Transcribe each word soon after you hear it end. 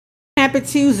Happy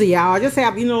Tuesday, y'all. I just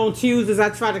have, on Tuesdays I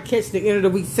try to catch the end of the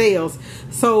week sales.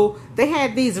 So they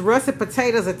had these russet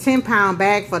potatoes, a 10-pound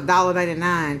bag for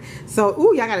 $1.99. So,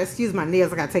 ooh, y'all gotta excuse my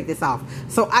nails. I gotta take this off.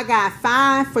 So I got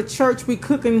 5 for church.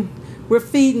 We're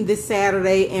feeding this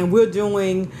Saturday, and we're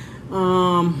doing,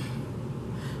 I'm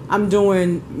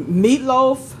doing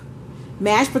meatloaf,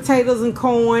 mashed potatoes and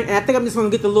corn, and I think I'm just gonna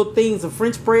get the little things of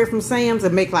French bread from Sam's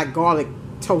and make like garlic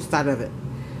toast out of it.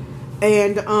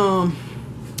 And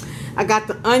I got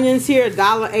the onions here,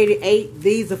 $1.88.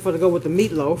 These are for to go with the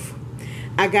meatloaf.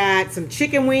 I got some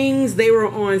chicken wings. They were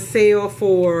on sale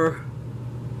for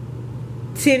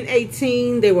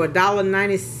 $10.18. They were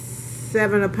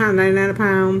 $1.97 a pound, 99 a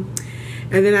pound.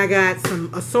 And then I got some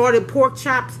assorted pork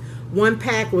chops. One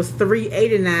pack was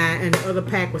 $3.89 and the other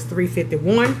pack was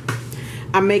 $3.51.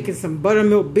 I'm making some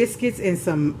buttermilk biscuits and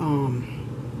some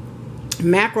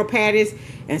mackerel patties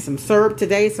and some syrup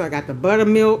today. So I got the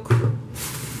buttermilk.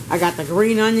 I got the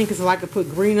green onion because I like to put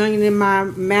green onion in my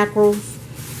mackerels.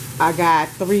 I got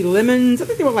 3 lemons. I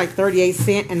think they were like 38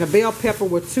 cents. And the bell pepper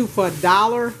were 2 for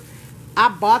 $1. I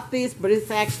bought this, but it's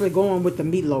actually going with the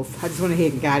meatloaf. I just went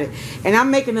ahead and got it. And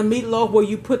I'm making a meatloaf where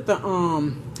you put the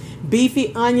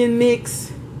beefy onion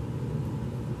mix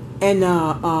and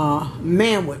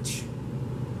manwich.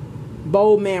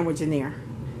 Bold manwich in there.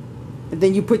 And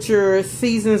then you put your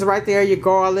seasonings right there, your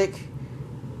garlic.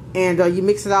 And you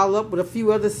mix it all up with a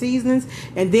few other seasonings.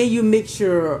 And then you mix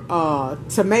your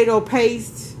tomato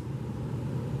paste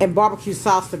and barbecue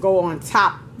sauce to go on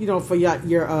top, for your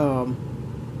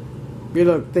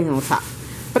little thing on top.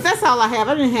 But that's all I have.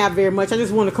 I didn't have very much. I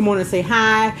just wanted to come on and say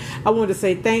hi. I wanted to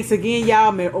say thanks again, y'all.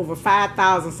 I'm at over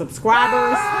 5,000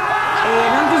 subscribers.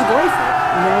 And I'm just grateful.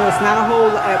 It's not a whole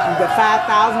lot.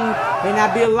 5,000 may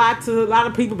not be a lot to a lot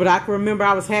of people, but I can remember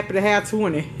I was happy to have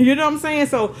 20. You know what I'm saying?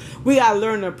 So we got to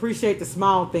learn to appreciate the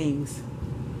small things.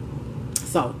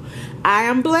 So I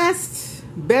am blessed,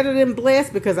 better than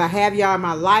blessed, because I have y'all in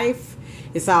my life.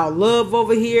 It's all love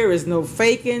over here. There's no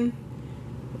faking.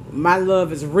 My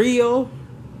love is real.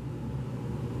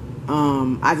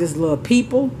 I just love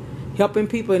people, helping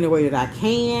people in the way that I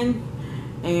can.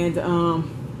 And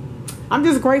I'm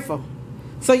just grateful.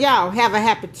 So y'all have a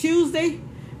happy Tuesday.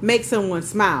 Make someone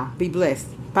smile. Be blessed.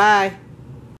 Bye.